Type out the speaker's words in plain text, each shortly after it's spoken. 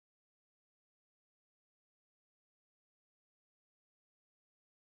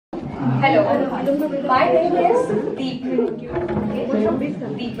Hello, my name is Deep. Okay?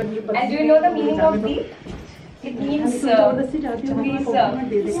 Deep. And do you know the meaning of Deep? It means these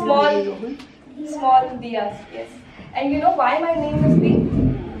small diyas. Yes. And you know why my name is Deep?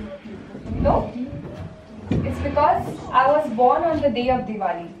 No? It's because I was born on the day of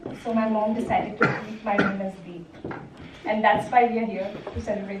Diwali. So my mom decided to keep my name as Deep. And that's why we are here to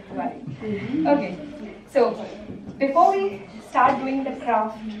celebrate Diwali. Okay. So before we start doing the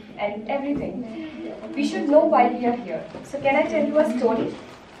craft and everything, we should know why we are here. So can I tell you a story?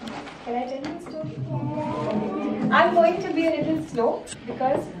 Can I tell you a story? I'm going to be a little slow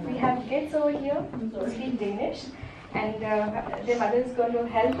because we have kids over here who speak Danish and their mother is going to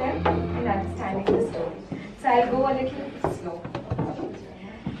help them in understanding the story. So I'll go a little slow.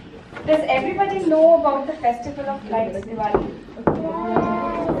 Does everybody know about the Festival of Lights, Diwali?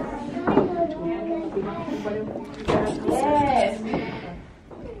 Yes.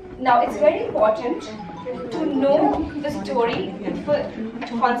 Now it's very important to know the story,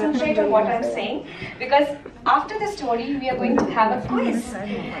 to concentrate on what I'm saying, because after the story we are going to have a quiz,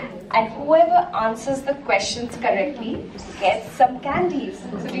 and whoever answers the questions correctly gets some candies.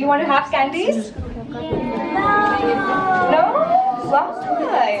 So do you want to have candies? No? Why?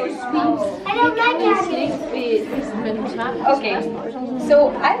 I don't like candies. Okay, so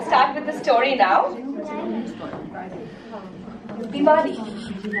I'll start with the story now. Diwali,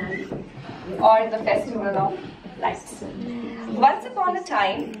 or the Festival of Lights. Once upon a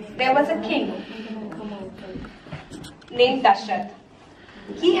time, there was a king named Dashrath.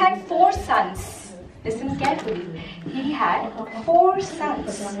 He had 4 sons. Listen carefully. He had 4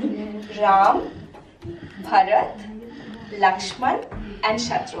 sons: Ram, Bharat, Lakshman and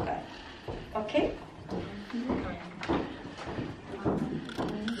Shatrughan. Okay?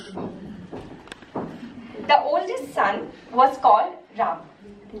 The oldest son was called Ram.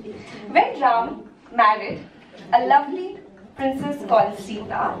 When Ram married a lovely princess called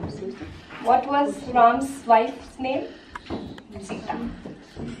Sita, what was Ram's wife's name? Sita.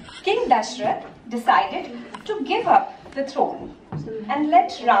 King Dashrath decided to give up the throne and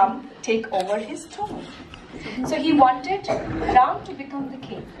let Ram take over his throne. So he wanted Ram to become the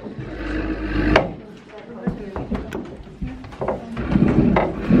king.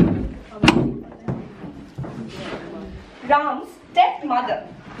 Ram's stepmother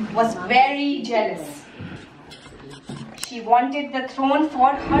was very jealous. She wanted the throne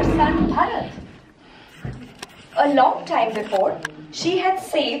for her son Bharat. A long time before, she had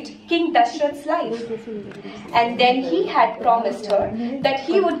saved King Dashrath's life. And then he had promised her that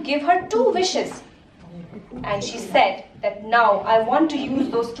he would give her 2 wishes. And she said that now I want to use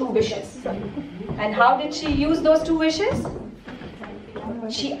those 2 wishes. And how did she use those 2 wishes?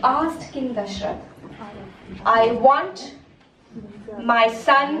 She asked King Dashrath, I want my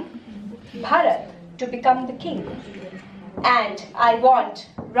son Bharat to become the king. And I want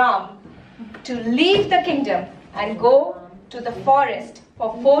Ram to leave the kingdom and go to the forest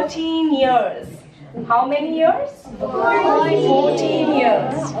for 14 years. How many years? 14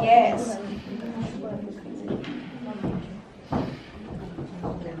 years, yes.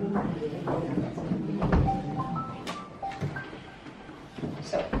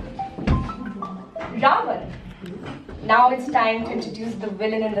 So, Ravan. Now it's time to introduce the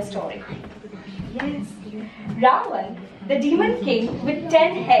villain in the story. Yes. Ravan, the demon king with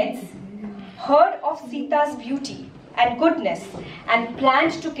 10 heads, heard of Sita's beauty and goodness and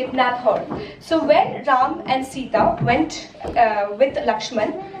planned to kidnap her. So when Ram and Sita went with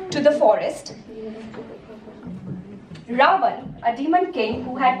Lakshman to the forest, Ravan, a demon king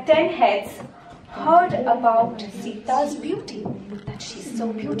who had 10 heads, heard about Sita's beauty, that she's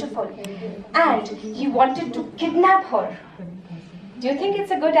so beautiful, and he wanted to kidnap her. Do you think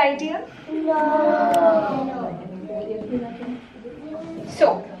it's a good idea? No.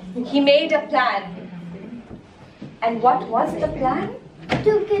 So, he made a plan. And what was the plan?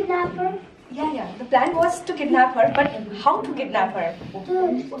 To kidnap her. Yeah. The plan was to kidnap her, but how to kidnap her?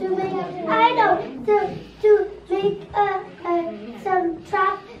 To make some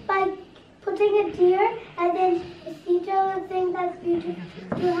trap by putting a deer, and then Sita will think that's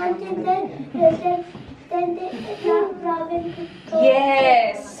beautiful to hunt, and then Ravan could go.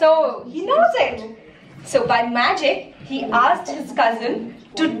 Yes, so he knows it. So by magic, he asked his cousin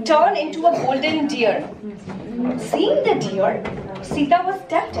to turn into a golden deer. Seeing the deer, Sita was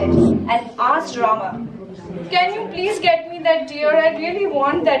tempted and asked Rama, "Can you please get me that deer? I really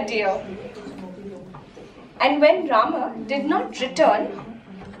want that deer." And when Rama did not return,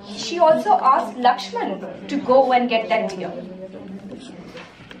 she also asked Lakshman to go and get that deer.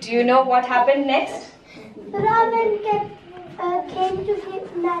 Do you know what happened next? Ravan came to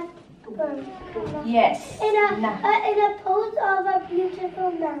kidnap Yes. In a pose of a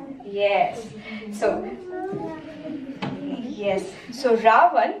beautiful man. Yes. So, yes. So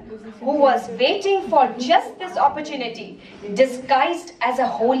Ravan, who was waiting for just this opportunity, disguised as a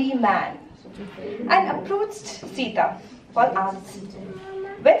holy man, and approached Sita for answers.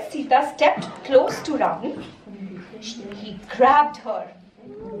 When Sita stepped close to Ravan, he grabbed her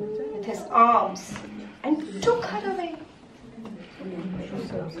with his arms and took her away.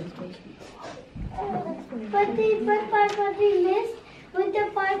 But what we missed with the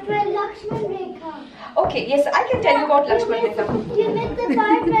part where Lakshman Rekha. Okay, yes, I can tell you about Lakshman Rekha. You missed the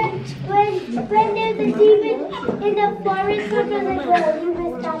part when there's a demon in the forest which was a girl. You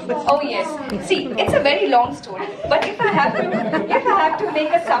missed that part. Oh yes. See, it's a very long story. But if I have to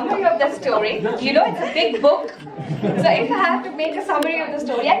make a summary of the story, you know, it's a big book. So if I have to make a summary of the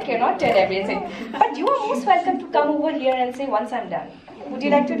story, I cannot tell everything. But you are most welcome to come over here and say once I'm done. Would you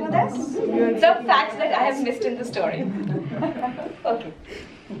like to do that? Some facts that I have missed in the story. Okay.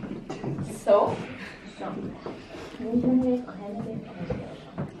 So,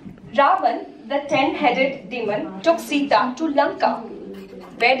 Ravan, the 10-headed demon, took Sita to Lanka.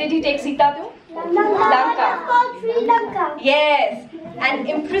 Where did he take Sita to? Lanka. Sri Lanka. Yes, and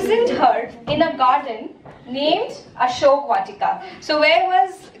imprisoned her in a garden named Ashok Vatika. So where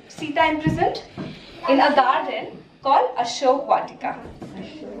was Sita imprisoned? In a garden called Ashok Vatika.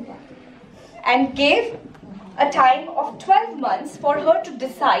 And gave a time of 12 months for her to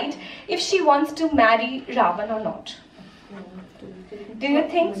decide if she wants to marry Ravan or not. Do you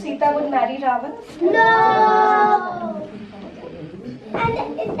think Sita would marry Ravan? No!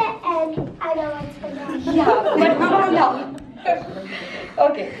 And in the end, I know what's going to happen. Yeah, but not now.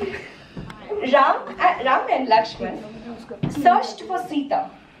 Okay. Ram and Lakshman searched for Sita.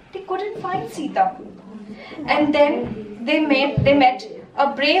 They couldn't find Sita. And then they met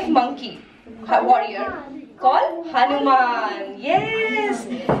a brave monkey warrior called Hanuman. Yes.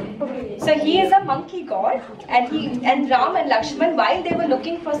 So he is a monkey god, and Ram and Lakshman, while they were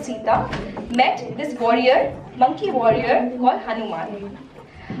looking for Sita, met this monkey warrior called Hanuman.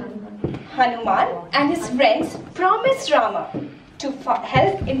 Hanuman and his friends promised Rama to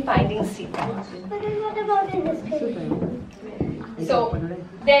help in finding Sita. But then what about in this case? So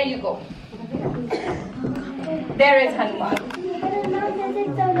there you go. There is Hanuman.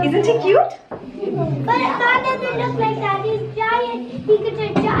 Isn't he cute? But how does it look like that? He's giant. He could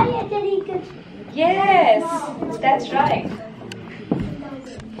be giant and he could... Yes, that's right.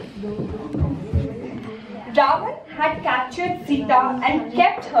 Ravan had captured Sita and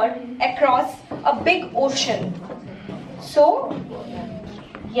kept her across a big ocean. So,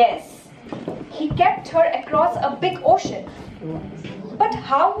 yes, he kept her across a big ocean. But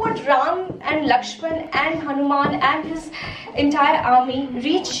how would Ram and Lakshman and Hanuman and his entire army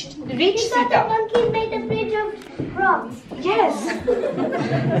reach Because Sita? the monkey made a bridge of rocks. Yes.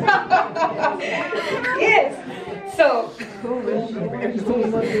 Yes. So,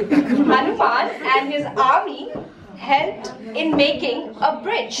 Hanuman and his army helped in making a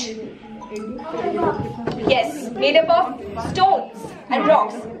bridge. Yes, made up of stones and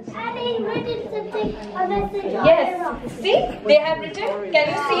rocks. And he written something, a message on the Yes. rocks. See, they have written. Can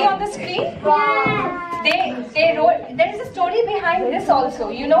you see on the screen? Yeah. They wrote. There is a story behind this also.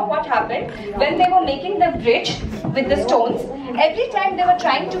 You know what happened when they were making the bridge with the stones? Every time they were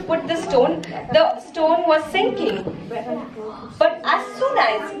trying to put the stone was sinking. But as soon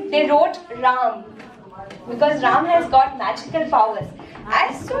as they wrote Ram, because Ram has got magical powers,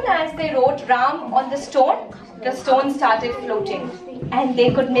 as soon as they wrote Ram on the stone started floating, and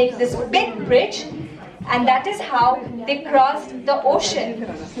they could make this big bridge, and that is how they crossed the ocean.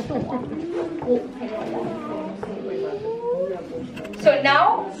 So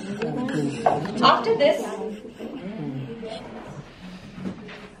now, after this,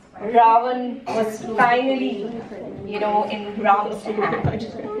 Ravan was finally, in Ram's hand.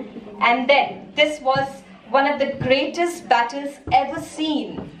 And then, this was one of the greatest battles ever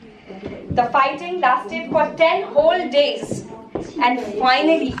seen. The fighting lasted for 10 whole days. And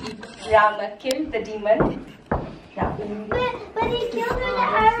finally, Rama killed the demon. But he killed with the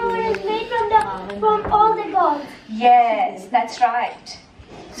arrow and it's made from all the gods. Yes, that's right.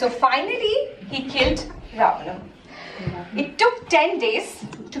 So finally, he killed Ravana. It took 10 days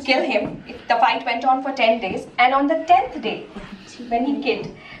to kill him. The fight went on for 10 days. And on the 10th day, when he killed,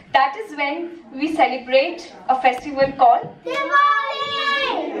 that is when we celebrate a festival called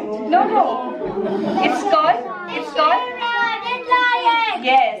Diwali! No. It's called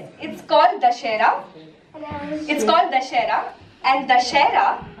Yes, it's called Dashera. It's called Dashera, and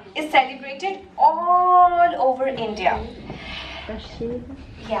Dashera is celebrated all over India.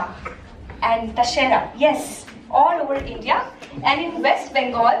 Yeah, and Dashera, yes, all over India. And in West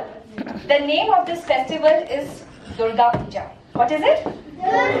Bengal, the name of this festival is Durga Puja. What is it?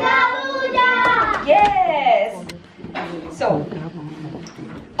 Durga Puja! Yes. So,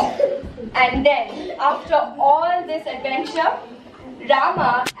 and then after all this adventure,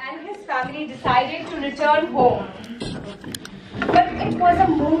 Rama and his family decided to return home. But it was a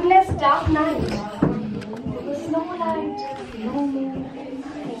moonless dark night. There was no light, no moon.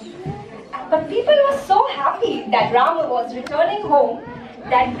 But people were so happy that Rama was returning home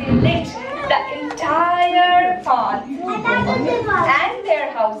that they lit the entire path and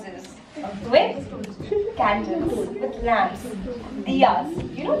their houses with candles, with lamps,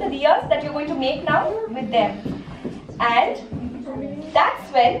 diyas. You know the diyas that you're going to make now with them. And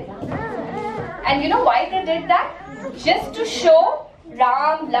that's when, and you know why they did that? Just to show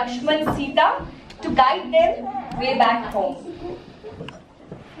Ram, Lakshman, Sita to guide them way back home.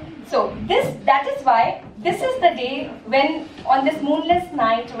 So that is why this is the day when, on this moonless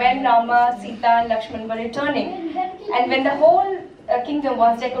night, when Rama, Sita and Lakshman were returning, and when the whole kingdom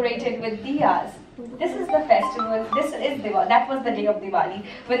was decorated with diyas. This is the festival, this is Diwali, that was the day of Diwali,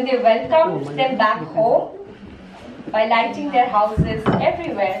 when they welcomed them back home by lighting their houses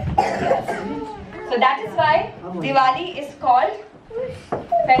everywhere. So that is why Diwali is called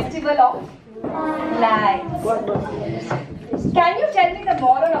Festival of Lights. Can you tell me the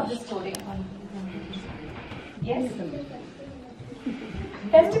moral of the story? Yes?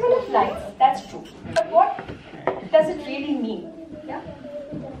 Festival of Lights, that's true. But what does it really mean? Yeah?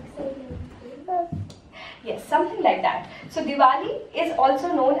 Yes, something like that. So Diwali is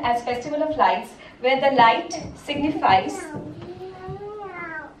also known as Festival of Lights, where the light signifies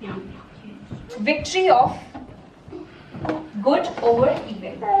victory of good over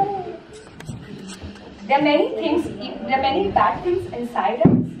evil. There are many things, there are many bad things inside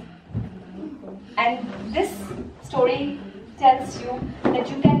us, and this story tells you that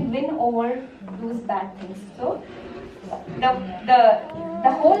you can win over those bad things. So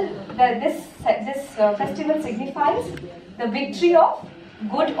this festival signifies the victory of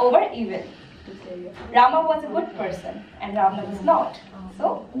good over evil. Rama was a good person and Ravana was not.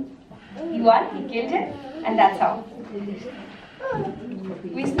 So he won, he killed him, and that's how.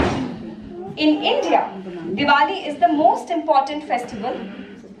 In India, Diwali is the most important festival,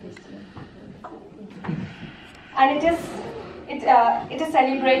 and it is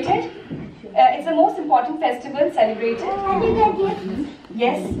celebrated. It's the most important festival celebrated.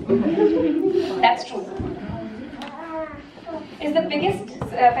 Yes, that's true. It's the biggest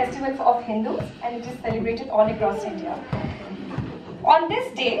festival of Hindus, and it is celebrated all across India. On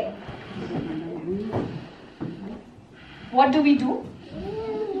this day, what do we do?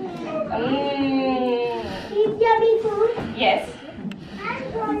 Eat yummy food. Yes.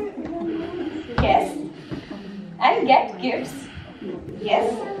 Yes. And get gifts.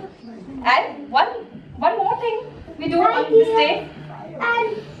 Yes. And one more thing we do on this day.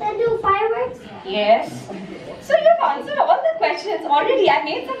 And do fireworks. Yes. So you've answered all the questions already. I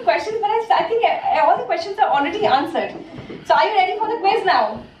made some questions, but I think all the questions are already answered. So are you ready for the quiz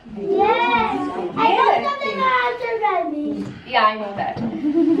now? Yes. I know something answered already. Yeah, I know that.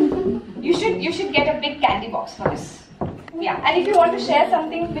 You should get a big candy box for this. Yeah. And if you want to share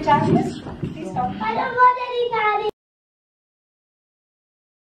something which I missed, please come. I don't want any candy.